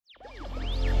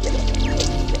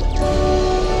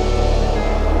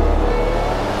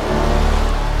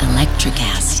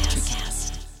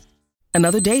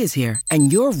Another day is here,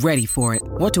 and you're ready for it.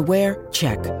 What to wear?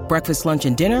 Check. Breakfast, lunch,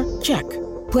 and dinner? Check.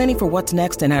 Planning for what's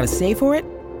next and how to save for it?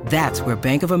 That's where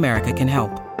Bank of America can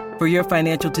help. For your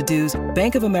financial to-dos,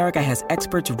 Bank of America has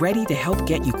experts ready to help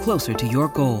get you closer to your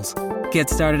goals. Get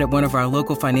started at one of our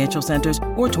local financial centers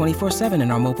or 24/7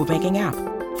 in our mobile banking app.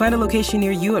 Find a location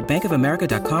near you at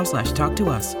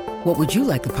bankofamerica.com/talktous. What would you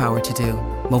like the power to do?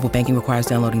 Mobile banking requires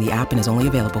downloading the app and is only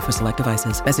available for select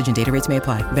devices. Message and data rates may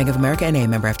apply. Bank of America N.A.,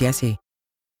 member FDIC.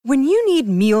 When you need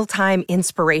mealtime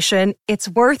inspiration, it's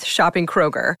worth shopping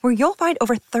Kroger, where you'll find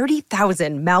over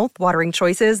 30,000 mouth-watering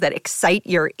choices that excite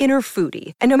your inner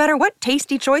foodie. And no matter what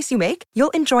tasty choice you make,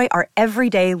 you'll enjoy our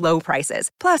everyday low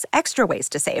prices, plus extra ways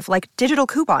to save, like digital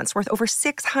coupons worth over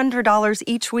 $600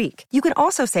 each week. You can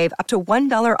also save up to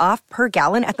 $1 off per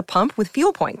gallon at the pump with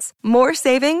fuel points. More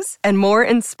savings and more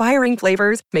inspiring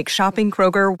flavors make shopping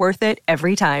Kroger worth it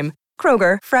every time.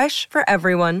 Kroger, fresh for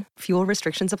everyone. Fuel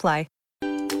restrictions apply.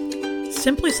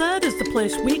 Simply Said is the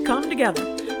place we come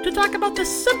together to talk about the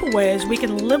simple ways we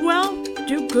can live well,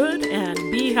 do good, and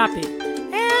be happy.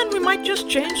 And we might just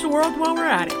change the world while we're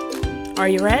at it. Are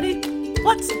you ready?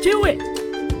 Let's do it!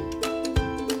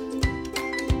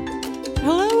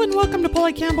 Hello and welcome to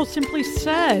Polly Campbell Simply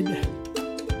Said.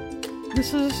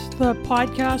 This is the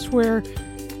podcast where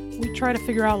we try to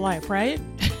figure out life, right?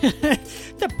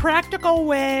 The practical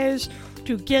ways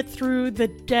to get through the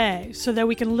day so that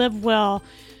we can live well,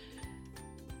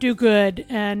 do good,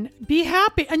 and be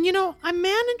happy. And you know, I'm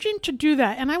managing to do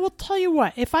that. And I will tell you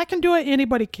what, if I can do it,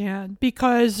 anybody can.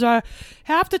 Because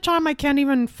half the time I can't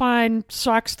even find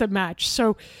socks that match.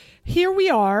 So here we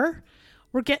are.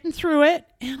 We're getting through it.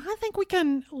 And I think we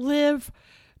can live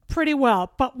pretty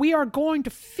well. But we are going to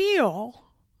feel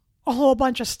a whole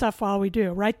bunch of stuff while we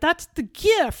do, right? That's the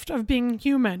gift of being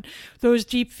human. Those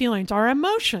deep feelings, our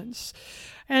emotions.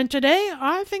 And today,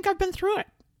 I think I've been through it.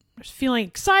 I was feeling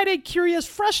excited, curious,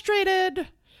 frustrated,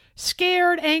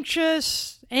 scared,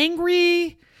 anxious,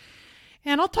 angry.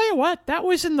 And I'll tell you what, that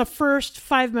was in the first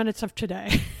 5 minutes of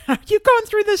today. Are you going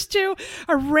through this too?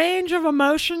 A range of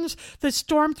emotions that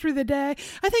storm through the day?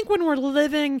 I think when we're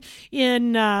living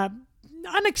in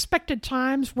unexpected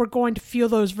times, we're going to feel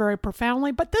those very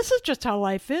profoundly. But this is just how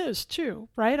life is too,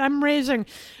 right? I'm raising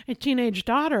a teenage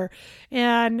daughter,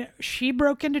 and she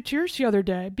broke into tears the other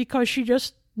day because she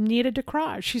just needed to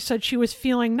cry. She said she was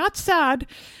feeling not sad,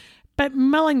 but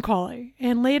melancholy.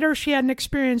 And later she had an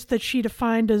experience that she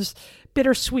defined as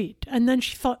bittersweet. And then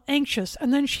she felt anxious.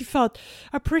 And then she felt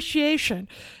appreciation.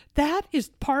 That is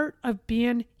part of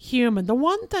being human. The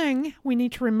one thing we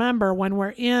need to remember when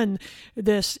we're in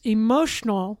this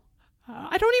emotional,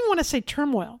 I don't even want to say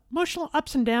turmoil, emotional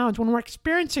ups and downs, when we're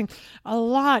experiencing a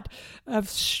lot of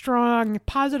strong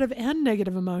positive and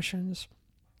negative emotions,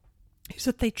 is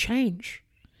that they change.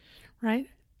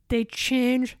 Right? They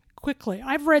change quickly.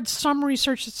 I've read some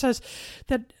research that says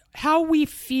that how we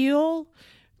feel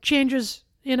changes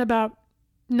in about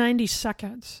 90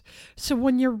 seconds. So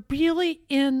when you're really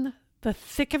in the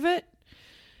thick of it,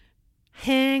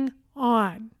 hang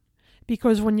on.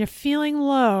 Because when you're feeling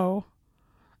low,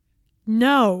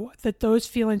 know that those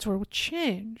feelings will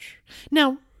change.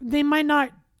 Now,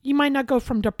 you might not go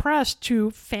from depressed to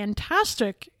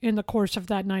fantastic in the course of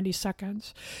that 90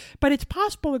 seconds, but it's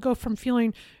possible to go from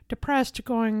feeling depressed to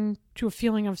going to a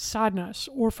feeling of sadness,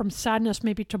 or from sadness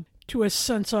maybe to a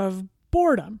sense of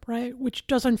boredom, right? Which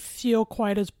doesn't feel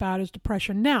quite as bad as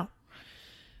depression. Now,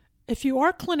 if you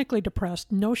are clinically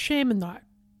depressed, no shame in that,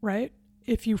 right?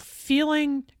 If you're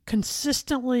feeling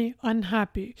consistently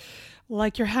unhappy,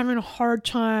 like you're having a hard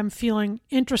time feeling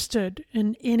interested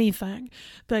in anything,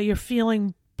 that you're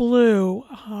feeling blue,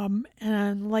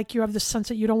 and like you have the sense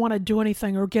that you don't want to do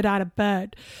anything or get out of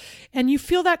bed, and you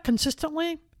feel that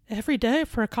consistently every day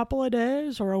for a couple of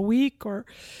days or a week, or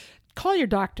call your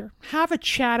doctor, have a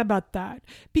chat about that,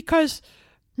 because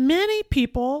many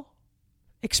people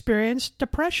experience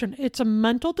depression. It's a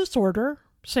mental disorder.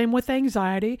 Same with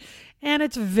anxiety, and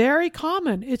it's very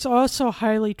common. It's also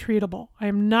highly treatable. I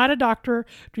am not a doctor.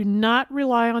 Do not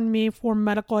rely on me for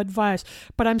medical advice.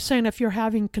 But I'm saying if you're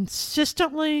having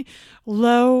consistently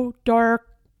low, dark,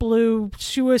 blue,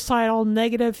 suicidal,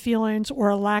 negative feelings, or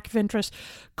a lack of interest,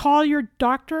 call your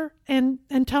doctor and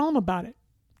tell them about it.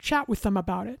 Chat with them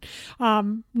about it.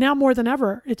 Now more than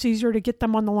ever, it's easier to get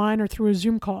them on the line or through a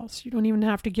Zoom calls. You don't even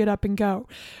have to get up and go.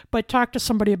 But talk to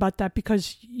somebody about that,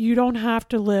 because you don't have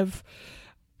to live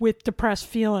with depressed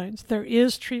feelings. There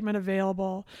is treatment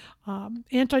available,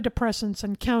 antidepressants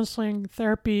and counseling,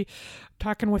 therapy,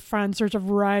 talking with friends. There's a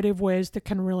variety of ways that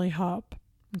can really help.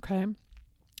 Okay.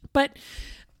 But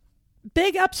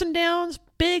big ups and downs,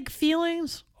 big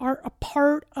feelings are a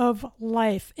part of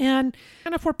life. And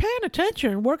if we're paying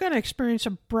attention, we're going to experience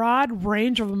a broad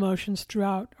range of emotions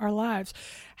throughout our lives.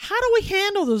 How do we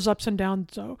handle those ups and downs,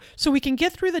 though, so we can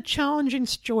get through the challenging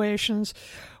situations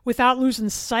without losing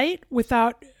sight,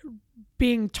 without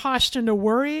being tossed into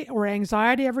worry or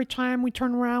anxiety every time we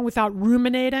turn around, without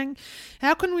ruminating?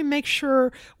 How can we make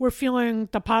sure we're feeling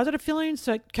the positive feelings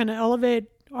that can elevate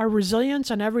our resilience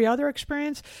and every other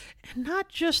experience, and not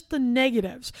just the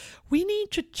negatives? We need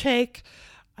to take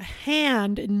a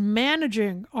hand in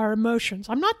managing our emotions.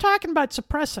 I'm not talking about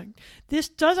suppressing. This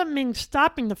doesn't mean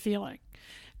stopping the feeling.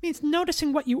 It means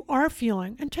noticing what you are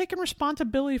feeling and taking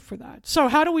responsibility for that. So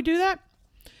how do we do that?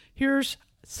 Here's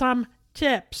some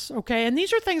tips, okay? And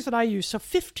these are things that I use. So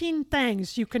 15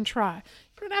 things you can try.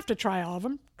 You don't have to try all of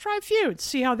them. Try a few and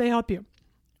see how they help you.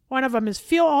 One of them is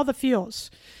feel all the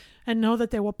feels and know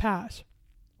that they will pass.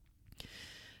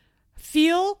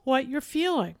 Feel what you're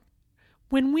feeling.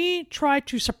 When we try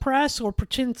to suppress or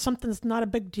pretend something's not a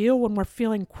big deal when we're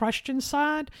feeling crushed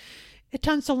inside, it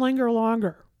tends to linger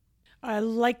longer. I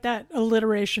like that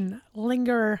alliteration,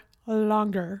 linger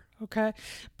longer, okay?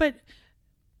 But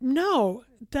know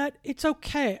that it's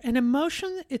okay. An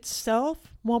emotion itself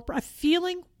a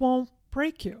feeling won't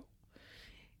break you.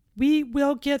 We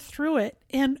will get through it,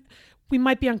 and we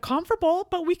might be uncomfortable,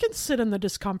 but we can sit in the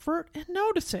discomfort and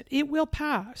notice it. It will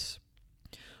pass.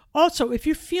 Also, if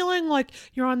you're feeling like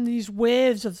you're on these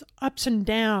waves of ups and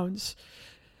downs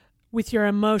with your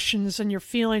emotions and your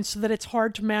feelings so that it's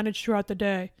hard to manage throughout the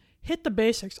day, hit the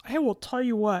basics. I will tell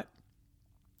you what.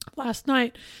 Last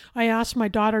night, I asked my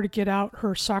daughter to get out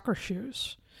her soccer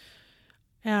shoes.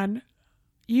 And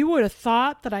you would have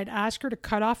thought that I'd ask her to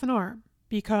cut off an arm,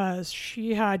 because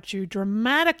she had to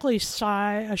dramatically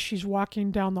sigh as she's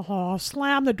walking down the hall,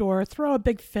 slam the door, throw a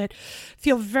big fit,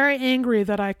 feel very angry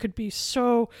that I could be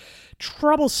so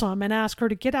troublesome, and ask her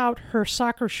to get out her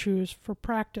soccer shoes for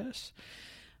practice.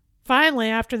 Finally,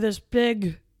 after this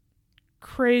big,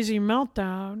 crazy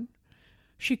meltdown,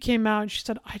 she came out and she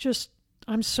said,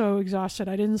 I'm so exhausted.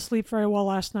 I didn't sleep very well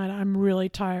last night. I'm really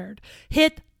tired.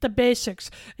 Hit the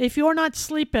basics. If you're not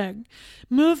sleeping,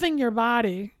 moving your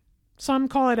body. Some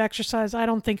call it exercise. I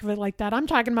don't think of it like that. I'm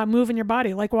talking about moving your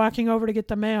body, like walking over to get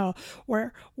the mail,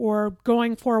 or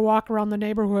going for a walk around the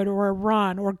neighborhood, or a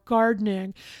run, or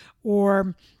gardening,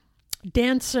 or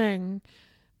dancing,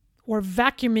 or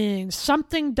vacuuming,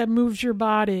 something that moves your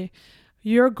body.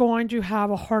 You're going to have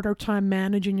a harder time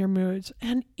managing your moods.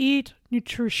 And eat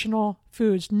nutritional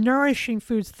foods, nourishing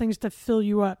foods, things that fill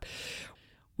you up.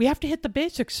 We have to hit the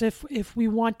basics if we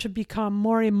want to become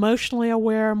more emotionally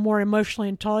aware, more emotionally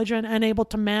intelligent, and able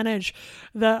to manage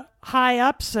the high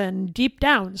ups and deep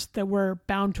downs that we're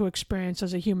bound to experience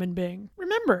as a human being.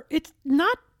 Remember, it's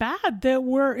not bad that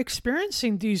we're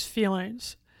experiencing these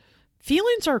feelings.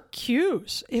 Feelings are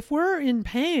cues. If we're in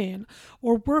pain,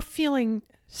 or we're feeling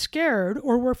scared,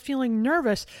 or we're feeling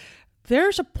nervous,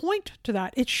 there's a point to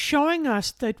that. It's showing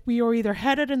us that we are either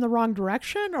headed in the wrong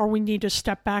direction, or we need to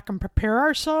step back and prepare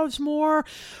ourselves more,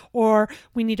 or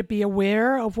we need to be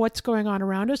aware of what's going on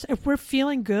around us. If we're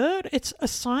feeling good, it's a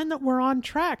sign that we're on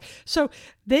track. So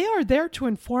they are there to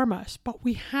inform us, but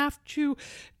we have to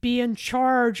be in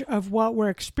charge of what we're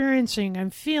experiencing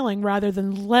and feeling rather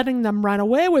than letting them run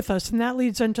away with us. And that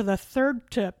leads into the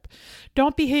third tip.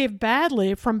 Don't behave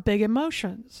badly from big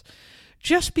emotions.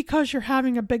 Just because you're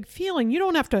having a big feeling, you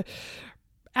don't have to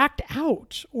act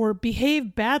out or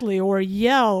behave badly or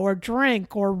yell or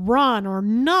drink or run or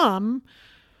numb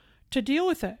to deal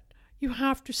with it. You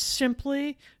have to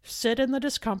simply sit in the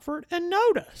discomfort and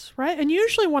notice, right? And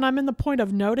usually when I'm in the point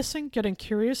of noticing, getting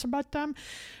curious about them,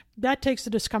 that takes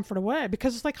the discomfort away,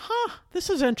 because it's like,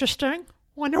 this is interesting.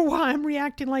 Wonder why I'm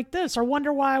reacting like this, or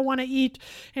wonder why I want to eat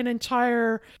an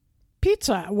entire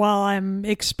pizza while I'm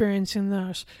experiencing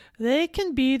those. They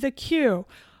can be the cue.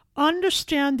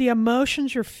 Understand the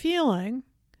emotions you're feeling,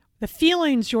 the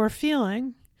feelings you're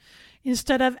feeling,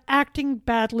 instead of acting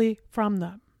badly from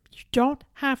them. You don't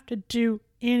have to do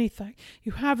anything.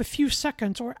 You have a few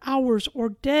seconds or hours or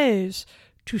days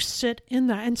to sit in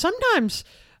that. And sometimes,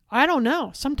 I don't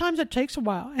know, sometimes it takes a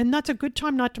while, and that's a good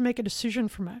time not to make a decision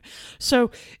from it. So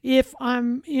if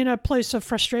I'm in a place of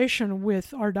frustration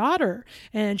with our daughter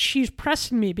and she's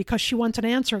pressing me because she wants an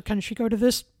answer, can she go to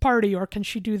this party, or can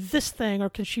she do this thing, or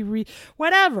can she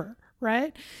whatever,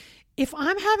 right? If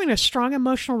I'm having a strong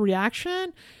emotional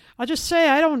reaction, I'll just say,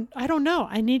 I don't know.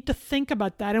 I need to think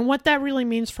about that. And what that really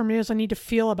means for me is I need to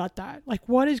feel about that. Like,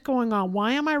 what is going on?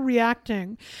 Why am I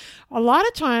reacting? A lot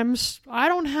of times I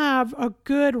don't have a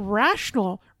good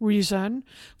rational reason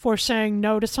for saying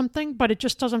no to something, but it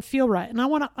just doesn't feel right. And I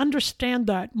want to understand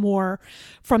that more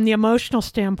from the emotional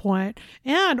standpoint,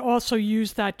 and also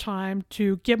use that time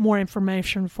to get more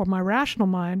information for my rational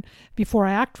mind before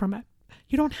I act from it.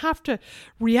 You don't have to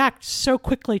react so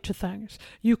quickly to things.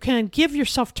 You can give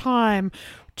yourself time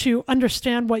to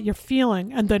understand what you're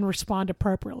feeling and then respond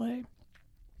appropriately.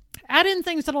 Add in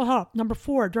things that'll help. Number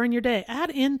 4, during your day, add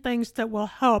in things that will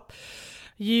help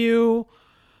you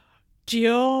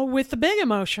deal with the big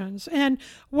emotions. And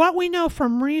what we know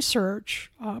from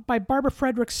research by Barbara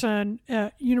Fredrickson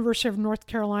at University of North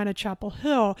Carolina, Chapel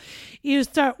Hill, is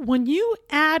that when you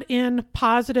add in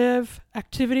positive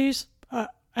activities,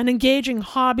 an engaging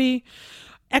hobby,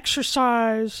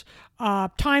 exercise,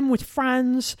 time with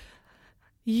friends,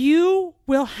 you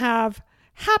will have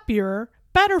happier,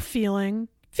 better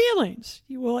feelings.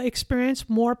 You will experience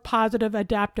more positive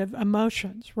adaptive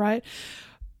emotions, right?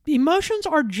 Emotions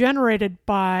are generated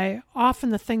by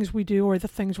often the things we do or the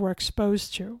things we're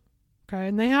exposed to. Okay,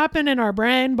 and they happen in our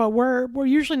brain, but we're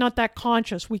usually not that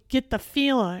conscious. We get the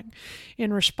feeling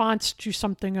in response to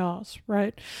something else,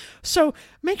 right? So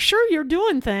make sure you're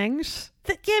doing things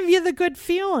that give you the good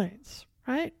feelings,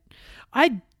 right?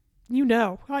 I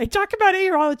talk about it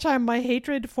here all the time, my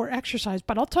hatred for exercise,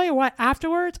 but I'll tell you what,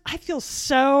 afterwards, I feel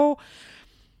so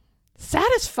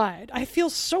satisfied. I feel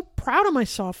so proud of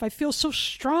myself. I feel so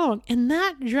strong. And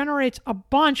that generates a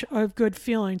bunch of good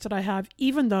feelings that I have,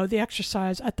 even though the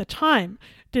exercise at the time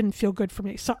didn't feel good for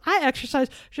me. So I exercise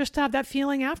just to have that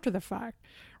feeling after the fact,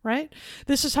 right?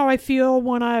 This is how I feel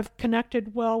when I've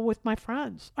connected well with my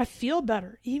friends. I feel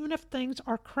better. Even if things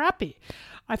are crappy,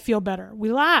 I feel better.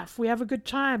 We laugh. We have a good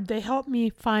time. They help me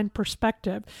find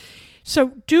perspective.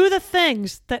 So do the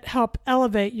things that help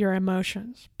elevate your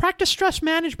emotions. Practice stress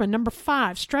management. Number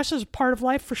 5, stress is a part of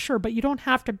life for sure, but you don't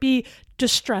have to be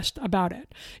distressed about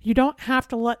it. You don't have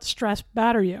to let stress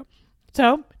batter you.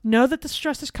 So know that the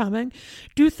stress is coming.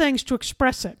 Do things to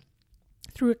express it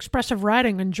through expressive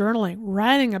writing and journaling,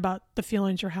 writing about the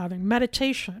feelings you're having,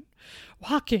 meditation,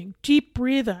 walking, deep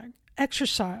breathing,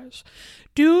 exercise.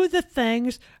 Do the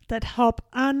things that help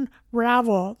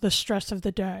unravel the stress of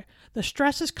the day. The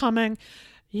stress is coming.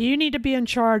 You need to be in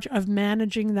charge of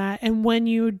managing that. And when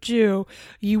you do,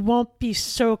 you won't be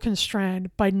so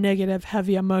constrained by negative,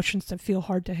 heavy emotions that feel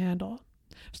hard to handle.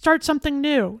 Start something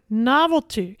new,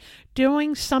 novelty,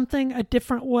 doing something a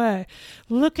different way.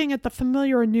 Looking at the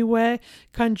familiar new way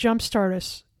can jumpstart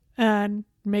us and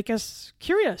make us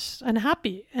curious and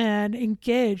happy and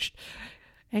engaged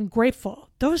and grateful.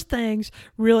 Those things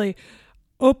really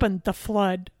open the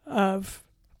flood of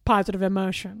positive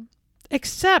emotion.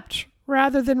 Accept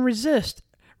rather than resist.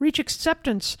 Reach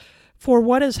acceptance for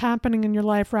what is happening in your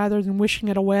life rather than wishing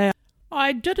it away.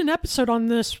 I did an episode on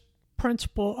this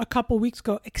principle a couple weeks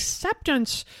ago.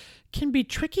 Acceptance can be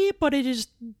tricky, but it is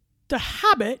the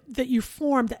habit that you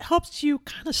form that helps you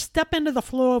kind of step into the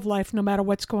flow of life no matter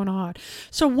what's going on.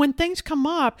 So when things come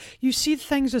up, you see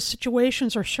things as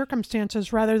situations or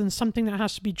circumstances rather than something that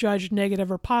has to be judged negative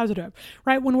or positive,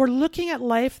 right? When we're looking at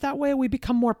life that way, we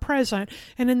become more present.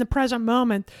 And in the present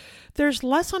moment, there's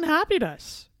less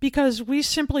unhappiness because we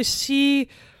simply see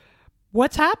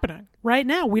what's happening right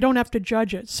now. We don't have to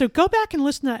judge it. So go back and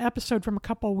listen to that episode from a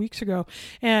couple of weeks ago,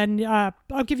 and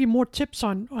I'll give you more tips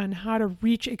on how to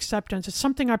reach acceptance. It's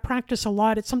something I practice a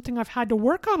lot. It's something I've had to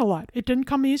work on a lot. It didn't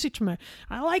come easy to me.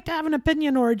 I like to have an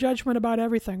opinion or a judgment about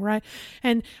everything, right?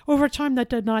 And over time, that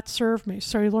did not serve me.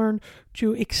 So I learned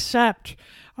to accept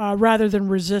rather than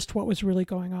resist what was really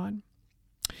going on.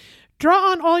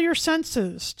 Draw on all your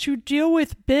senses to deal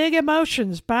with big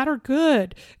emotions, bad or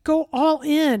good. Go all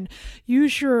in.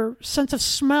 Use your sense of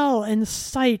smell and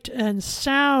sight and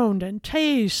sound and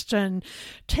taste and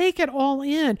take it all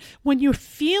in. When you're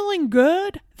feeling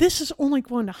good, this is only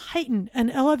going to heighten and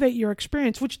elevate your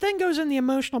experience, which then goes in the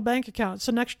emotional bank account.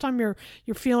 So next time you're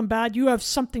feeling bad, you have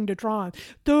something to draw on.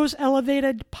 Those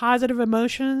elevated positive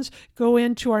emotions go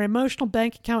into our emotional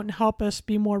bank account and help us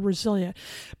be more resilient.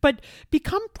 But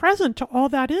become present to all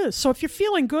that is. So if you're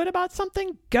feeling good about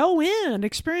something, go in,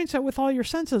 experience it with all your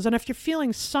senses. And if you're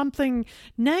feeling something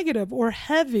negative or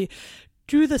heavy,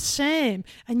 do the same,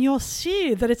 and you'll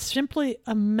see that it's simply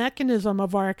a mechanism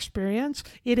of our experience.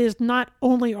 It is not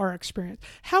only our experience.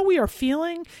 How we are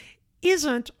feeling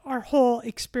isn't our whole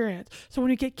experience. So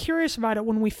when we get curious about it,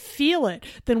 when we feel it,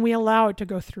 then we allow it to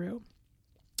go through.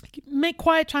 Make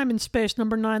quiet time and space.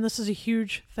 Number 9, this is a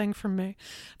huge thing for me.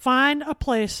 Find a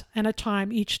place and a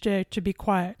time each day to be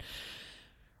quiet.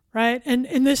 Right? And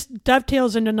this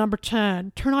dovetails into number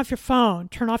 10. Turn off your phone,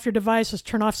 turn off your devices,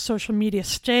 turn off social media,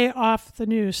 stay off the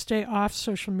news, stay off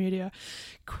social media.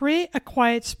 Create a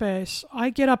quiet space. I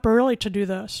get up early to do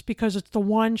this because it's the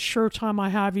one sure time I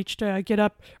have each day. I get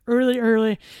up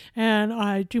early, and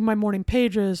I do my morning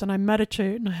pages, and I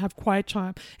meditate, and I have quiet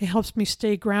time. It helps me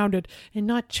stay grounded and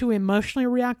not too emotionally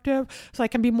reactive, so I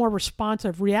can be more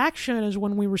responsive. Reaction is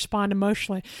when we respond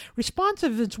emotionally.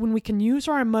 Responsive is when we can use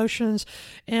our emotions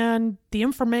and the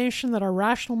information that our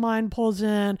rational mind pulls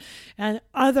in and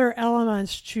other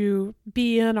elements to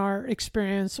be in our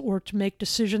experience or to make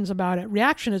decisions about it.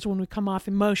 Reaction is when we come off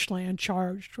emotionally and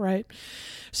charged, right?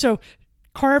 So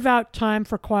carve out time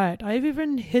for quiet. I've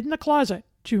even hid in the closet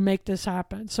to make this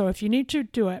happen. So if you need to,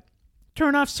 do it.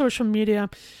 Turn off social media.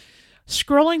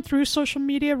 Scrolling through social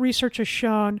media, research has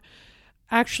shown,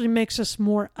 actually makes us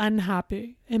more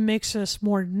unhappy. It makes us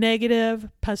more negative,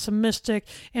 pessimistic,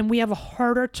 and we have a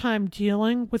harder time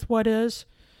dealing with what is.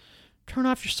 Turn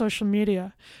off your social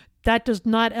media. That does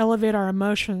not elevate our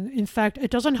emotion. In fact, it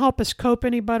doesn't help us cope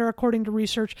any better, according to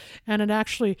research, and it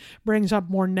actually brings up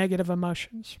more negative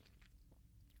emotions,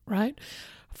 right?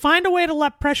 Find a way to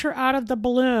let pressure out of the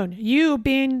balloon, you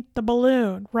being the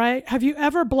balloon, right? Have you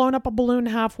ever blown up a balloon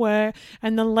halfway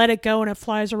and then let it go and it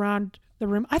flies around the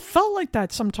room? I felt like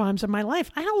that sometimes in my life.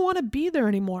 I don't want to be there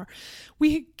anymore.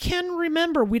 We can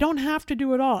remember, we don't have to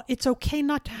do it all. It's okay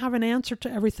not to have an answer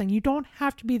to everything. You don't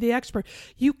have to be the expert.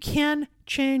 You can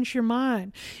change your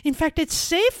mind. In fact, it's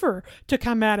safer to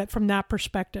come at it from that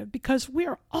perspective because we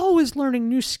are always learning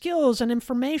new skills and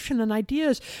information and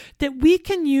ideas that we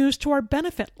can use to our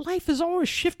benefit. Life is always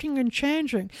shifting and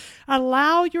changing.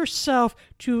 Allow yourself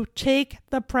to take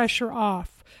the pressure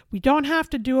off. We don't have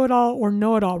to do it all or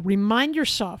know it all. Remind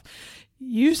yourself.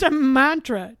 Use a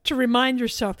mantra to remind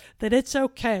yourself that it's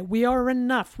okay. We are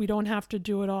enough. We don't have to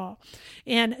do it all.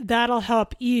 And that'll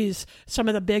help ease some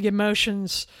of the big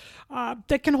emotions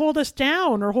that can hold us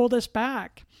down or hold us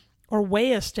back or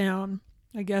weigh us down,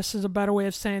 I guess is a better way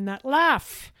of saying that.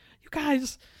 Laugh. You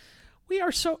guys, we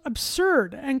are so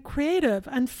absurd and creative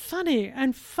and funny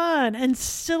and fun and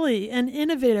silly and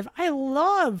innovative. I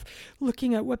love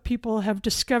looking at what people have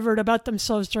discovered about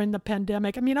themselves during the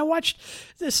pandemic. I mean, I watched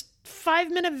this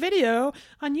 5-minute video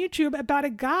on YouTube about a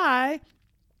guy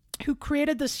who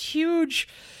created this huge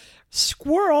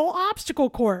squirrel obstacle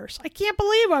course. I can't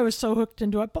believe I was so hooked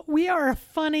into it, but we are a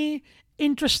funny,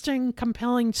 interesting,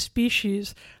 compelling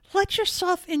species. Let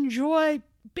yourself enjoy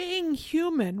being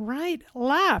human, right?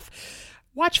 Laugh.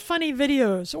 Watch funny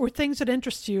videos or things that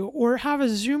interest you, or have a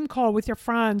Zoom call with your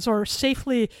friends, or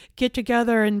safely get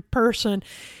together in person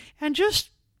and just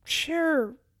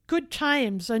share good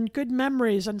times and good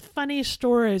memories and funny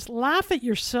stories. Laugh at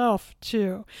yourself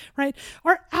too, right?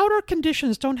 Our outer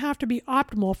conditions don't have to be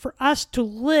optimal for us to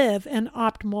live an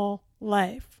optimal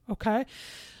life, okay?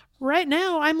 Right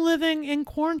now, I'm living in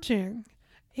quarantine.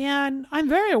 And I'm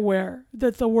very aware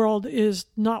that the world is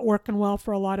not working well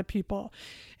for a lot of people.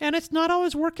 And it's not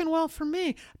always working well for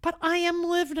me. But I am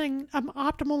living an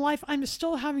optimal life. I'm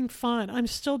still having fun. I'm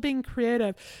still being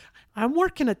creative. I'm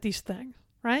working at these things,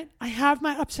 right? I have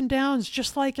my ups and downs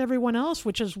just like everyone else,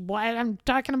 which is why I'm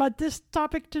talking about this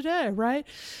topic today, right?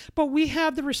 But we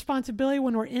have the responsibility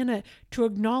when we're in it to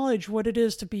acknowledge what it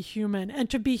is to be human. And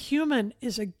to be human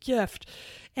is a gift.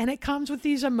 And it comes with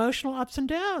these emotional ups and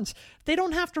downs. They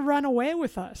don't have to run away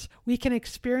with us. We can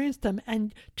experience them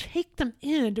and take them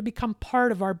in to become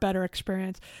part of our better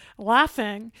experience.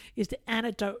 Laughing is the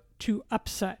antidote to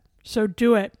upset. So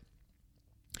do it.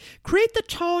 Create the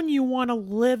tone you want to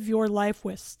live your life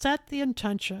with. Set the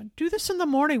intention. Do this in the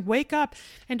morning. Wake up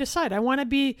and decide, I want to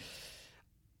be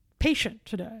patient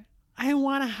today. I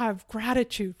want to have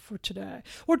gratitude for today.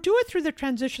 Or do it through the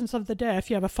transitions of the day.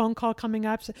 If you have a phone call coming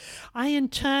up, say, I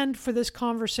intend for this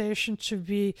conversation to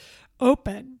be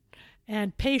open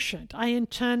and patient. I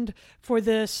intend for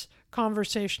this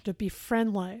conversation to be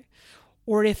friendly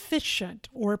or efficient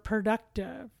or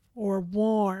productive or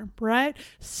warm, right?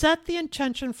 Set the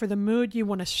intention for the mood you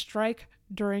want to strike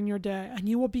during your day, and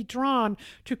you will be drawn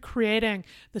to creating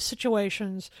the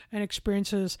situations and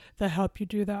experiences that help you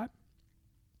do that.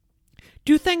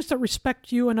 Do things that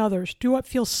respect you and others. Do what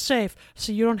feels safe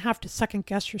so you don't have to second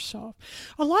guess yourself.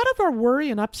 A lot of our worry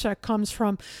and upset comes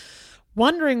from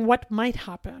wondering what might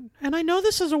happen. And I know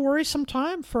this is a worrisome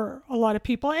time for a lot of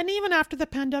people. And even after the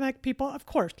pandemic, people, of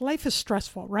course, life is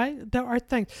stressful, right? There are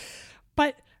things.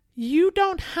 But you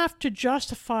don't have to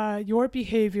justify your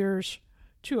behaviors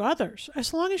to others,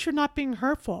 as long as you're not being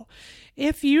hurtful.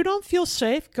 If you don't feel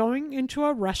safe going into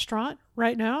a restaurant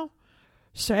right now,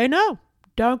 say no.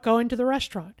 Don't go into the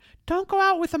restaurant. Don't go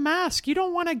out with a mask. You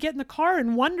don't want to get in the car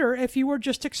and wonder if you were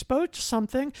just exposed to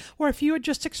something or if you had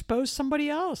just exposed somebody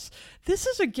else. This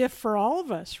is a gift for all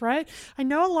of us, right? I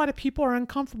know a lot of people are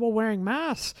uncomfortable wearing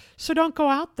masks, so don't go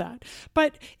out that.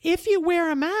 But if you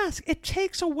wear a mask, it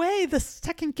takes away the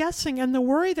second guessing and the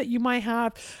worry that you might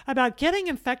have about getting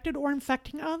infected or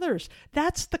infecting others.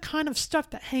 That's the kind of stuff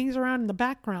that hangs around in the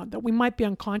background that we might be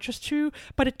unconscious to,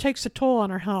 but it takes a toll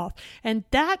on our health. And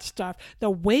that stuff, the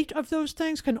weight of those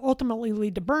things can ultimately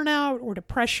lead to burnout or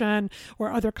depression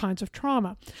or other kinds of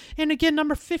trauma. And again,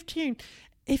 number 15,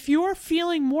 if you're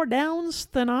feeling more downs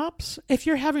than ups, if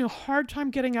you're having a hard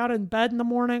time getting out of bed in the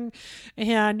morning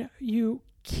and you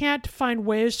can't find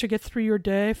ways to get through your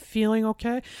day feeling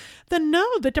okay, then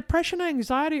know that depression and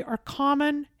anxiety are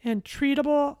common and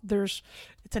treatable.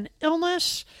 It's an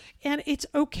illness, and it's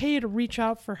okay to reach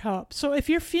out for help. So if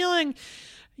you're feeling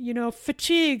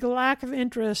fatigue, lack of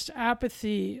interest,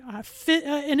 apathy,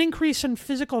 an increase in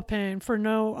physical pain for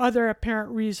no other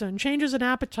apparent reason, changes in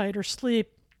appetite or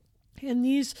sleep, and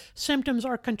these symptoms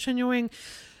are continuing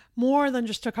more than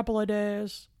just a couple of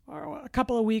days or a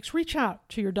couple of weeks, reach out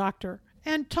to your doctor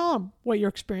and tell them what your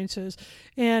experience is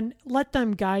and let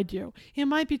them guide you. It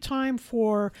might be time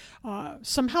for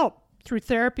some help through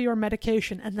therapy or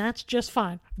medication, and that's just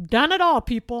fine. I've done it all,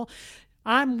 people.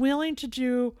 I'm willing to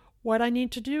do what I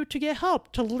need to do to get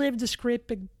help to live this great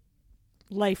big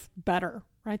life better,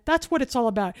 right? That's what it's all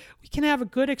about. We can have a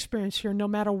good experience here no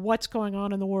matter what's going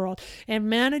on in the world, and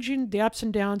managing the ups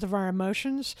and downs of our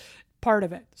emotions, part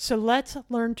of it. So let's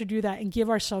learn to do that and give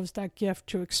ourselves that gift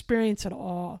to experience it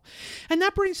all. And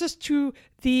that brings us to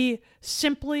the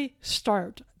Simply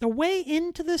Start. The way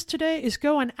into this today is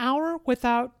go an hour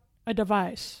without a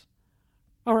device.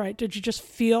 All right, did you just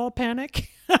feel panic?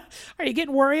 Are you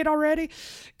getting worried already?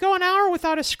 Go an hour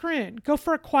without a screen. Go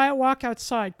for a quiet walk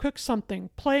outside. Cook something.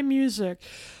 Play music.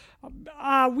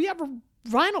 We have a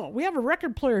vinyl. We have a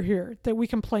record player here that we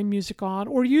can play music on,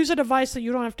 or use a device that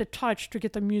you don't have to touch to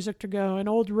get the music to go, an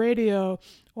old radio,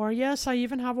 or yes, I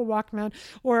even have a Walkman,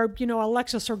 or,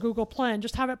 Alexis or Google Play, and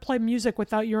just have it play music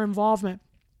without your involvement.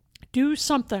 Do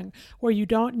something where you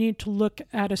don't need to look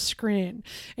at a screen.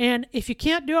 And if you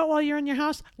can't do it while you're in your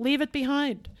house, leave it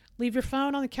behind. Leave your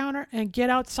phone on the counter and get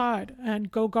outside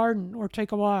and go garden or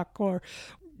take a walk or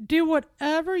do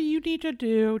whatever you need to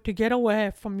do to get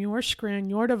away from your screen,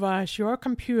 your device, your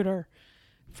computer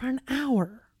for an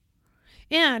hour.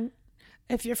 And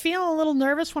if you're feeling a little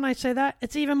nervous when I say that,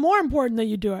 it's even more important that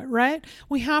you do it, right?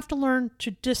 We have to learn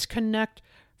to disconnect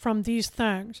from these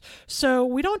things. So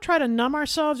we don't try to numb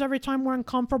ourselves every time we're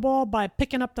uncomfortable by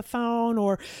picking up the phone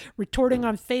or retorting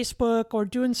on Facebook or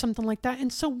doing something like that.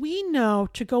 And so we know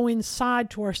to go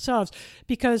inside to ourselves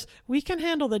because we can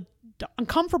handle the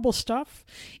uncomfortable stuff.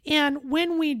 And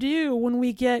when we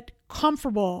get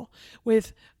comfortable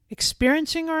with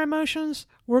experiencing our emotions,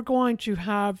 we're going to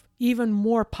have even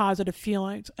more positive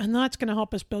feelings. And that's going to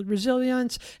help us build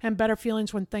resilience and better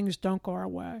feelings when things don't go our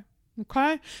way.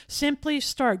 Okay? Simply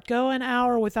start. Go an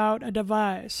hour without a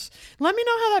device. Let me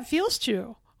know how that feels to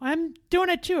you. I'm doing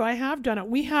it too. I have done it.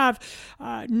 We have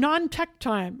non-tech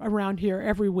time around here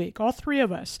every week. All three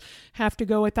of us have to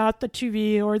go without the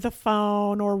TV or the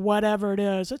phone or whatever it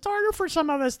is. It's harder for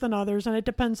some of us than others, and it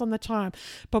depends on the time.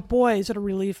 But boy, is it a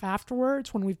relief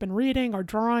afterwards when we've been reading or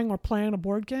drawing or playing a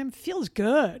board game. It feels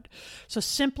good. So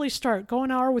simply start. Go an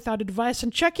hour without a device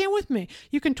and check in with me.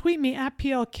 You can tweet me at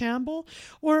PL Campbell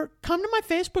or come to my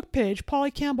Facebook page, Polly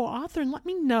Campbell Author, and let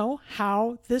me know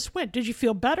how this went. Did you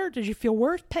feel better? Did you feel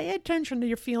worse? Pay attention to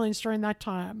your feelings during that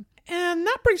time. And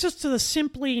that brings us to the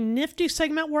Simply Nifty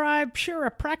segment where I share a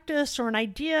practice or an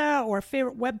idea or a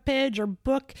favorite webpage or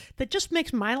book that just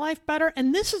makes my life better.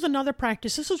 And this is another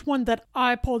practice. This is one that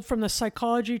I pulled from the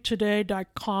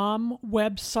psychologytoday.com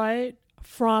website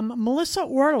from Melissa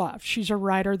Orloff. She's a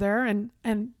writer there, and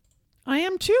I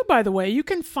am too, by the way. You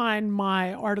can find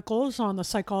my articles on the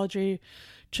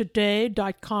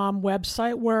psychologytoday.com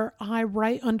website where I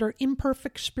write under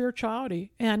imperfect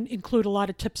spirituality and include a lot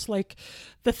of tips like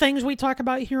the things we talk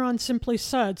about here on Simply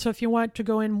Said. So if you want to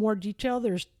go in more detail,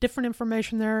 there's different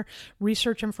information there,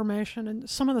 research information, and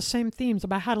some of the same themes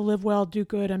about how to live well, do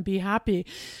good, and be happy.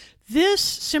 This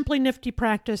Simply Nifty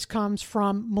practice comes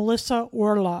from Melissa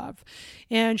Orloff,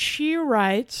 and she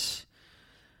writes,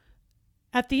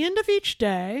 at the end of each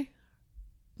day,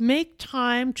 make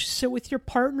time to sit with your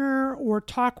partner or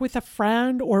talk with a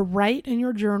friend or write in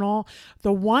your journal,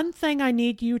 the one thing I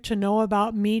need you to know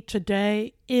about me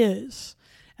today is,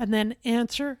 and then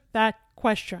answer that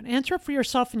question. Answer it for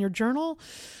yourself in your journal.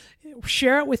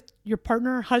 Share it with your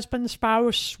partner, husband,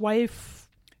 spouse, wife.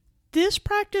 This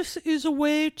practice is a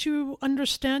way to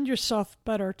understand yourself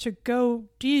better, to go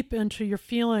deep into your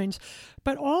feelings,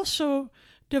 but also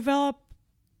develop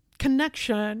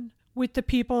connection with the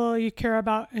people you care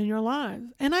about in your life.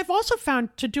 And I've also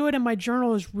found to do it in my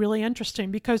journal is really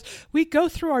interesting because we go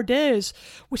through our days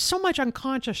with so much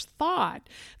unconscious thought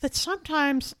that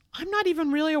sometimes I'm not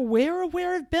even really aware of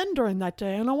where I've been during that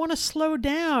day. And I want to slow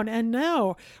down and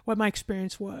know what my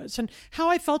experience was and how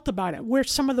I felt about it, where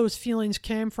some of those feelings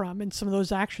came from and some of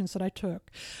those actions that I took.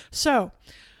 So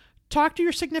talk to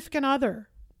your significant other.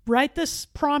 Write this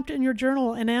prompt in your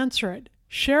journal and answer it.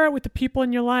 Share it with the people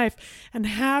in your life and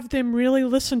have them really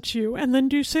listen to you, and then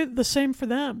do the same for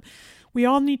them. We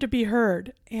all need to be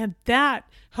heard, and that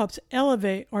helps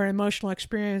elevate our emotional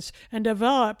experience and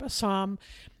develop some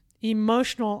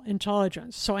emotional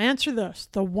intelligence. So answer this.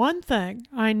 The one thing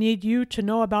I need you to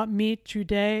know about me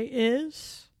today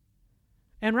is...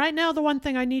 And right now, the one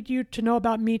thing I need you to know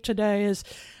about me today is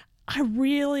I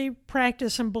really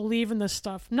practice and believe in this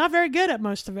stuff. Not very good at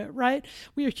most of it, right?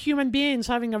 We are human beings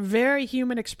having a very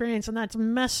human experience, and that's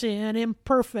messy and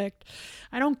imperfect.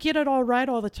 I don't get it all right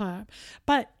all the time.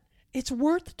 But it's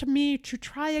worth to me to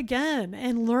try again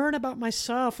and learn about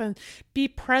myself and be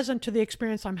present to the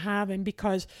experience I'm having,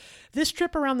 because this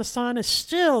trip around the sun is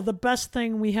still the best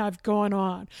thing we have going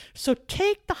on. So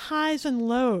take the highs and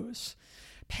lows.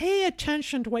 Pay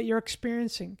attention to what you're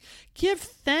experiencing. Give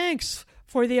thanks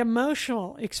for the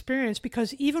emotional experience,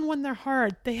 because even when they're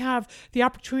hard, they have the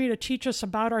opportunity to teach us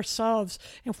about ourselves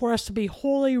and for us to be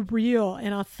wholly real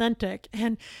and authentic.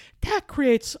 And that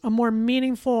creates a more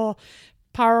meaningful,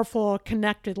 powerful,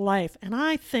 connected life. And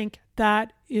I think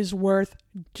that is worth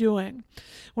doing.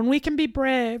 When we can be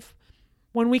brave,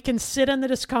 when we can sit in the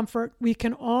discomfort, we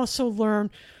can also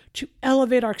learn to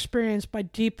elevate our experience by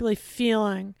deeply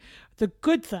feeling the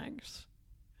good things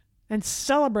and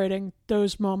celebrating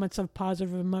those moments of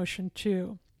positive emotion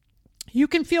too. You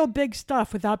can feel big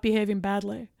stuff without behaving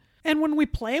badly. And when we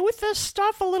play with this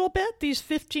stuff a little bit, these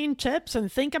 15 tips,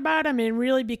 and think about them and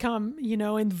really become,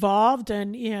 involved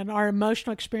in our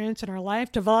emotional experience in our life,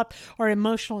 develop our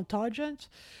emotional intelligence,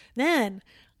 then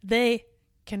they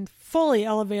can fully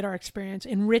elevate our experience,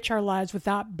 enrich our lives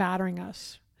without battering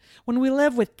us. When we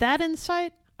live with that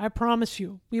insight, I promise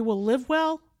you, we will live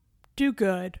well, do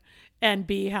good, and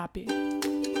be happy.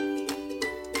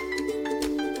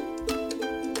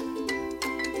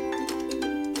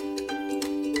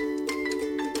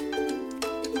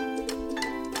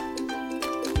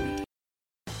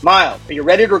 Miles, are you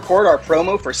ready to record our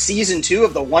promo for Season 2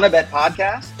 of the Wanna Bet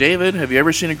podcast? David, have you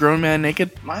ever seen a grown man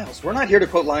naked? Miles, we're not here to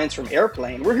quote lines from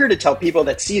Airplane. We're here to tell people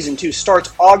that Season 2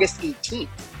 starts August 18th.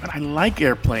 But I like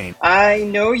Airplane. I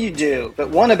know you do, but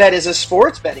Wanna Bet is a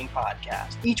sports betting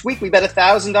podcast. Each week we bet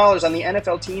 $1,000 on the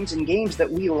NFL teams and games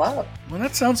that we love. Well,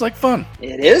 that sounds like fun.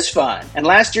 It is fun. And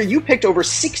last year you picked over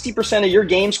 60% of your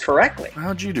games correctly.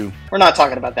 How'd you do? We're not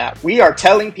talking about that. We are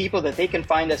telling people that they can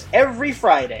find us every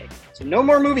Friday. So no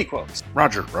more movie quotes.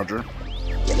 Roger.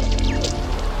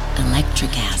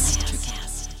 Electricast.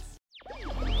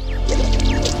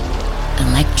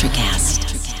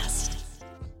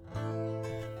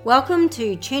 Welcome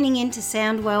to Tuning Into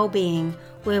Sound Wellbeing,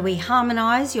 where we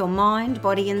harmonise your mind,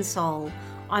 body and soul.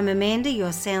 I'm Amanda,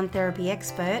 your sound therapy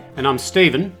expert. And I'm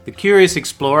Stephen, the curious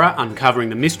explorer uncovering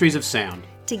the mysteries of sound.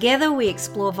 Together we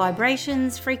explore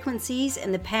vibrations, frequencies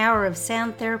and the power of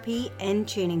sound therapy and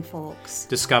tuning forks.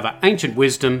 Discover ancient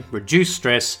wisdom, reduce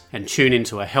stress and tune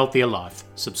into a healthier life.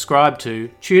 Subscribe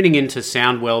to Tuning Into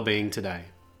Sound Wellbeing today.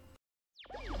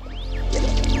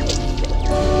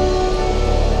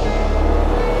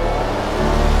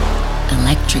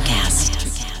 Electricast.